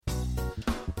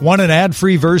Want an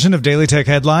ad-free version of Daily Tech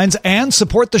Headlines and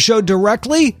support the show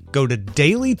directly? Go to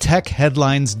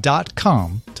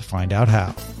dailytechheadlines.com to find out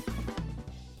how.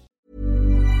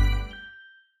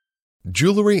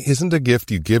 Jewelry isn't a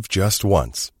gift you give just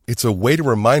once. It's a way to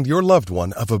remind your loved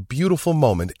one of a beautiful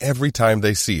moment every time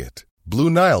they see it.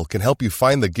 Blue Nile can help you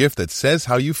find the gift that says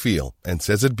how you feel and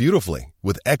says it beautifully,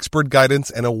 with expert guidance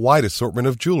and a wide assortment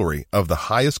of jewelry of the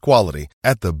highest quality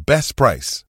at the best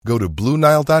price. Go to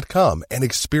BlueNile.com and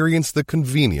experience the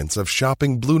convenience of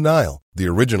shopping Blue Nile, the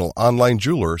original online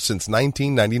jeweler since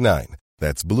 1999.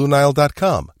 That's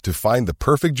BlueNile.com to find the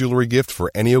perfect jewelry gift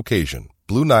for any occasion.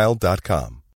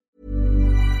 BlueNile.com.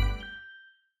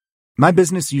 My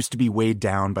business used to be weighed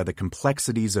down by the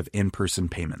complexities of in-person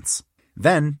payments.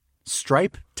 Then,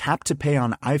 Stripe Tap to Pay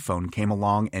on iPhone came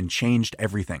along and changed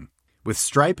everything. With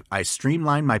Stripe, I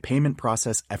streamlined my payment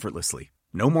process effortlessly.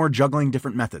 No more juggling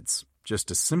different methods.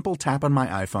 Just a simple tap on my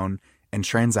iPhone and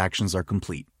transactions are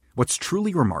complete. What's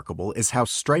truly remarkable is how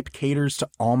Stripe caters to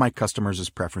all my customers'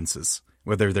 preferences.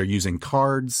 Whether they're using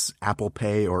cards, Apple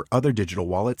Pay, or other digital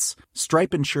wallets,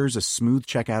 Stripe ensures a smooth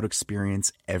checkout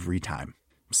experience every time.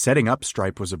 Setting up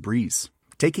Stripe was a breeze,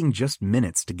 taking just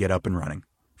minutes to get up and running.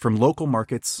 From local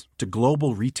markets to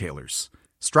global retailers,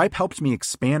 Stripe helped me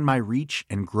expand my reach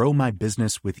and grow my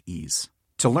business with ease.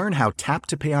 To learn how Tap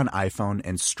to Pay on iPhone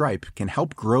and Stripe can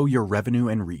help grow your revenue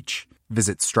and reach,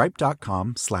 visit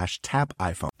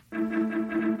stripe.com/tapiphone.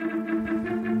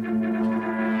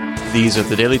 These are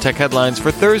the Daily Tech Headlines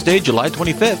for Thursday, July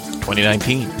 25th,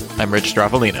 2019. I'm Rich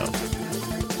Straffolino.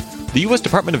 The U.S.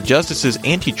 Department of Justice's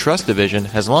Antitrust Division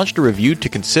has launched a review to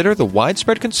consider the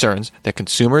widespread concerns that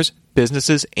consumers,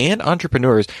 businesses, and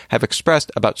entrepreneurs have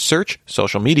expressed about search,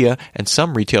 social media, and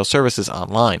some retail services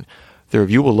online. The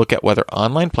review will look at whether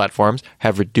online platforms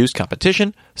have reduced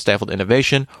competition, stifled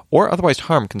innovation, or otherwise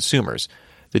harmed consumers.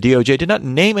 The DOJ did not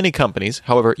name any companies.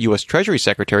 However, U.S. Treasury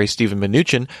Secretary Steven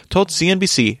Mnuchin told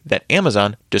CNBC that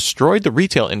Amazon destroyed the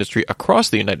retail industry across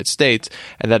the United States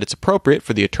and that it's appropriate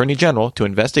for the Attorney General to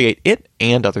investigate it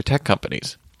and other tech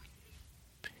companies.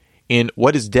 In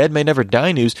What Is Dead May Never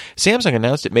Die news, Samsung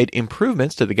announced it made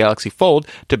improvements to the Galaxy Fold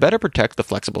to better protect the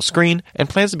flexible screen and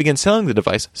plans to begin selling the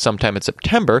device sometime in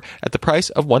September at the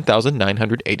price of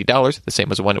 $1,980, the same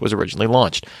as when it was originally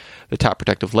launched. The top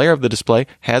protective layer of the display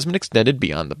has been extended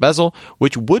beyond the bezel,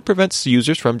 which would prevent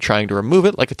users from trying to remove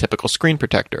it like a typical screen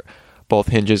protector. Both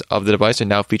hinges of the device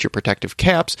now feature protective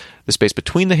caps, the space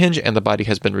between the hinge and the body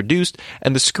has been reduced,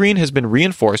 and the screen has been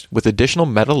reinforced with additional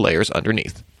metal layers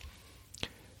underneath.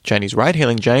 Chinese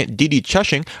ride-hailing giant Didi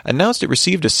Chuxing announced it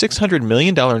received a $600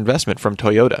 million investment from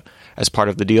Toyota. As part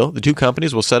of the deal, the two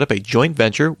companies will set up a joint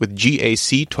venture with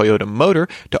GAC Toyota Motor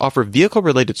to offer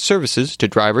vehicle-related services to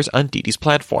drivers on Didi's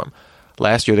platform.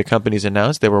 Last year, the companies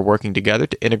announced they were working together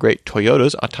to integrate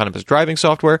Toyota's autonomous driving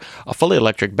software, a fully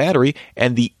electric battery,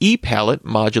 and the ePallet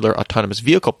modular autonomous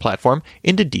vehicle platform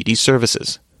into Didi's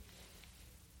services.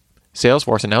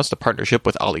 Salesforce announced a partnership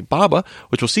with Alibaba,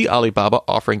 which will see Alibaba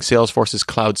offering Salesforce's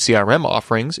cloud CRM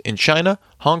offerings in China,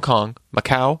 Hong Kong,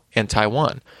 Macau, and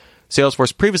Taiwan.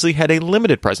 Salesforce previously had a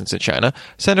limited presence in China,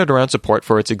 centered around support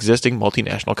for its existing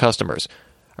multinational customers.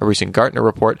 A recent Gartner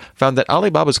report found that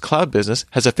Alibaba's cloud business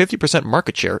has a 50%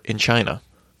 market share in China.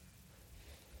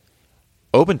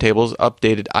 OpenTable's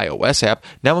updated iOS app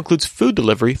now includes food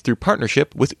delivery through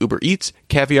partnership with Uber Eats,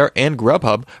 Caviar, and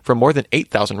Grubhub from more than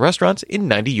 8,000 restaurants in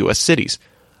 90 U.S. cities.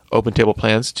 OpenTable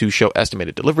plans to show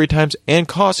estimated delivery times and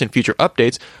costs in future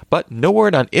updates, but no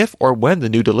word on if or when the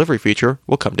new delivery feature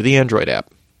will come to the Android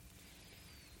app.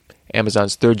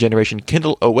 Amazon's third-generation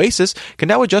Kindle Oasis can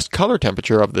now adjust color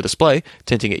temperature of the display,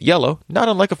 tinting it yellow, not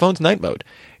unlike a phone's night mode.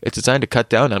 It's designed to cut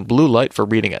down on blue light for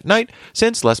reading at night,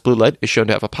 since less blue light is shown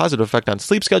to have a positive effect on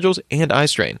sleep schedules and eye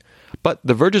strain. But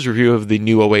The Verge's review of the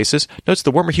new Oasis notes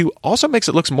the warmer hue also makes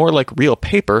it look more like real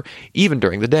paper, even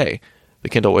during the day. The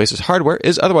Kindle Oasis hardware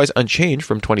is otherwise unchanged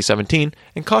from 2017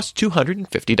 and costs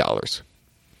 $250.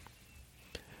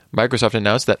 Microsoft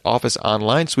announced that Office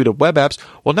Online suite of web apps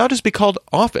will now just be called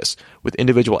Office, with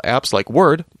individual apps like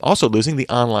Word also losing the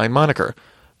online moniker.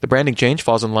 The branding change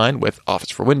falls in line with Office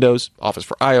for Windows, Office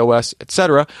for iOS,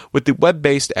 etc., with the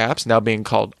web-based apps now being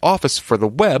called Office for the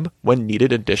web when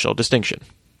needed additional distinction.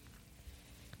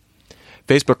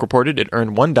 Facebook reported it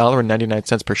earned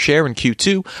 $1.99 per share in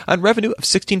Q2 on revenue of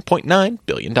 $16.9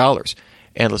 billion.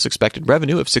 Analysts expected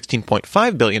revenue of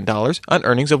 $16.5 billion on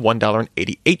earnings of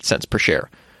 $1.88 per share.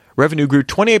 Revenue grew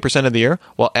 28% of the year,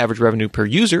 while average revenue per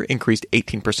user increased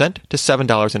 18% to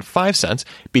 $7.05,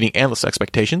 beating analyst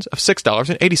expectations of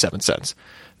 $6.87.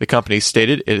 The company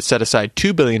stated it had set aside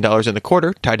 $2 billion in the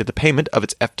quarter tied to the payment of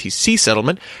its FTC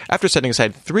settlement after setting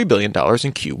aside $3 billion in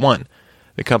Q1.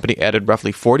 The company added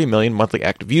roughly 40 million monthly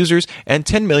active users and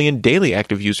 10 million daily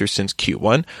active users since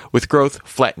Q1, with growth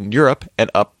flat in Europe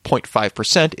and up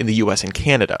 0.5% in the US and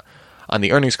Canada. On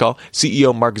the earnings call,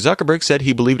 CEO Mark Zuckerberg said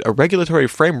he believed a regulatory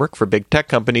framework for big tech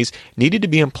companies needed to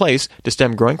be in place to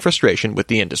stem growing frustration with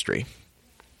the industry.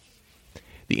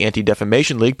 The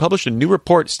Anti-Defamation League published a new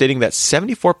report stating that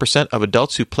 74% of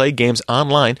adults who play games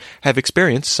online have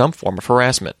experienced some form of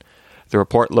harassment. The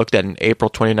report looked at an April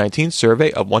 2019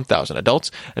 survey of 1,000 adults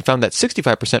and found that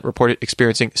 65% reported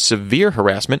experiencing severe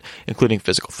harassment, including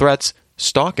physical threats,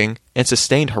 stalking, and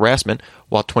sustained harassment,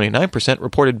 while 29%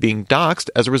 reported being doxxed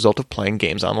as a result of playing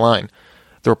games online.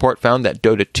 The report found that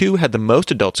Dota 2 had the most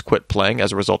adults quit playing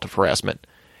as a result of harassment.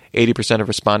 80% of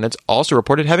respondents also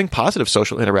reported having positive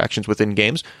social interactions within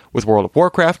games, with World of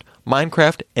Warcraft,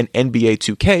 Minecraft, and NBA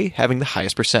 2K having the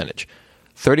highest percentage.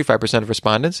 35% of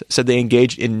respondents said they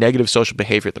engaged in negative social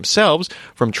behavior themselves,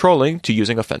 from trolling to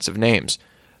using offensive names.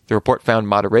 The report found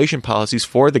moderation policies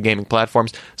for the gaming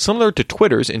platforms similar to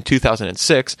Twitter's in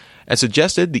 2006 and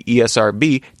suggested the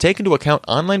ESRB take into account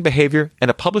online behavior and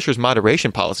a publisher's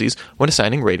moderation policies when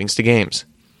assigning ratings to games.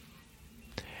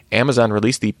 Amazon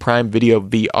released the Prime Video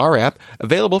VR app,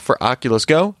 available for Oculus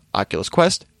Go, Oculus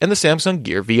Quest, and the Samsung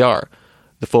Gear VR.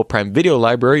 The full Prime Video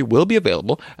library will be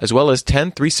available, as well as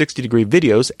 10 360-degree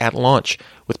videos at launch,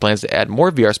 with plans to add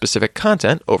more VR-specific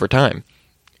content over time.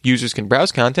 Users can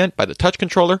browse content by the touch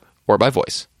controller or by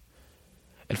voice.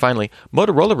 And finally,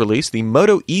 Motorola released the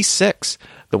Moto E6.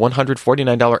 The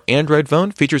 $149 Android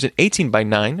phone features an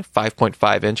 18:9,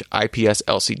 5.5-inch IPS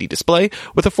LCD display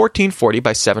with a 1440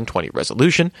 by 720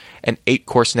 resolution, an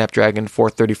 8-core Snapdragon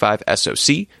 435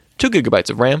 SoC, 2 GB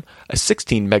of RAM, a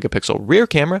 16-megapixel rear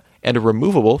camera, and a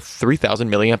removable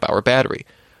 3,000 mAh battery.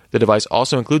 The device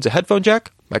also includes a headphone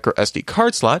jack, micro SD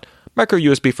card slot, micro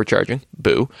USB for charging,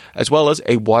 boo, as well as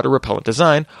a water-repellent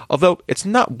design, although it's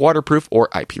not waterproof or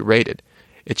IP rated.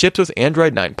 It ships with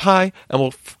Android 9 Pie and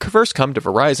will first come to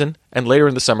Verizon and later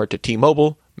in the summer to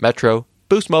T-Mobile, Metro,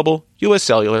 Boost Mobile, US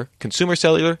Cellular, Consumer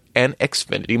Cellular, and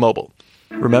Xfinity Mobile.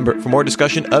 Remember, for more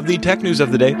discussion of the tech news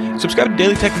of the day, subscribe to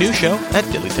Daily Tech News Show at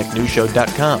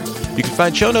dailytechnewsshow.com. You can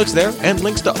find show notes there and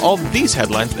links to all these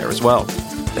headlines there as well.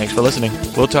 Thanks for listening.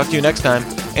 We'll talk to you next time.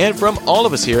 And from all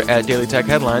of us here at Daily Tech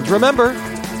Headlines, remember,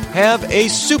 have a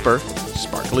super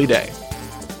sparkly day.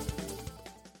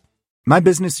 My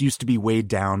business used to be weighed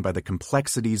down by the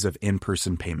complexities of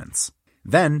in-person payments.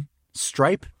 Then,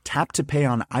 Stripe Tap to Pay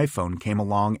on iPhone came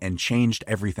along and changed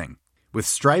everything. With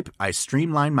Stripe, I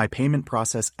streamlined my payment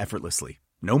process effortlessly.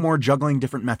 No more juggling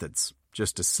different methods.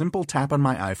 Just a simple tap on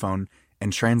my iPhone,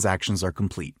 and transactions are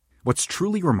complete. What's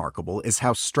truly remarkable is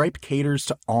how Stripe caters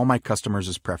to all my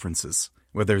customers' preferences.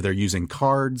 Whether they're using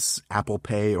cards, Apple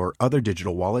Pay, or other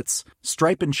digital wallets,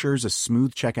 Stripe ensures a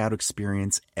smooth checkout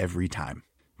experience every time.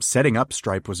 Setting up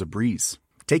Stripe was a breeze,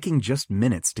 taking just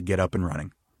minutes to get up and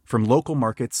running. From local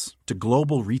markets to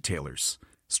global retailers,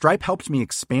 Stripe helped me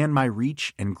expand my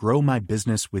reach and grow my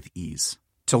business with ease.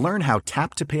 To learn how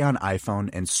Tap to Pay on iPhone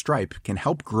and Stripe can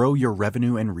help grow your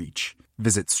revenue and reach,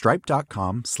 visit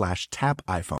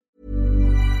stripe.com/tapiphone.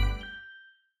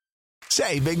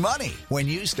 Save big money when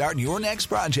you start your next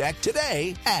project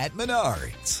today at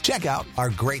Menards. Check out our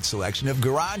great selection of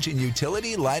garage and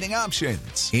utility lighting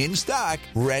options. In stock,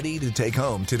 ready to take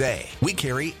home today. We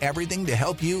carry everything to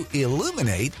help you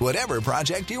illuminate whatever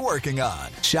project you're working on.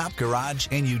 Shop garage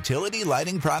and utility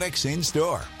lighting products in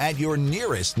store at your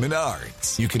nearest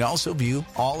Menards. You can also view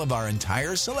all of our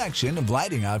entire selection of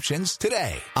lighting options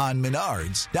today on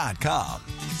Menards.com.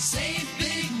 Save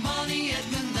big money at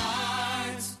Menards.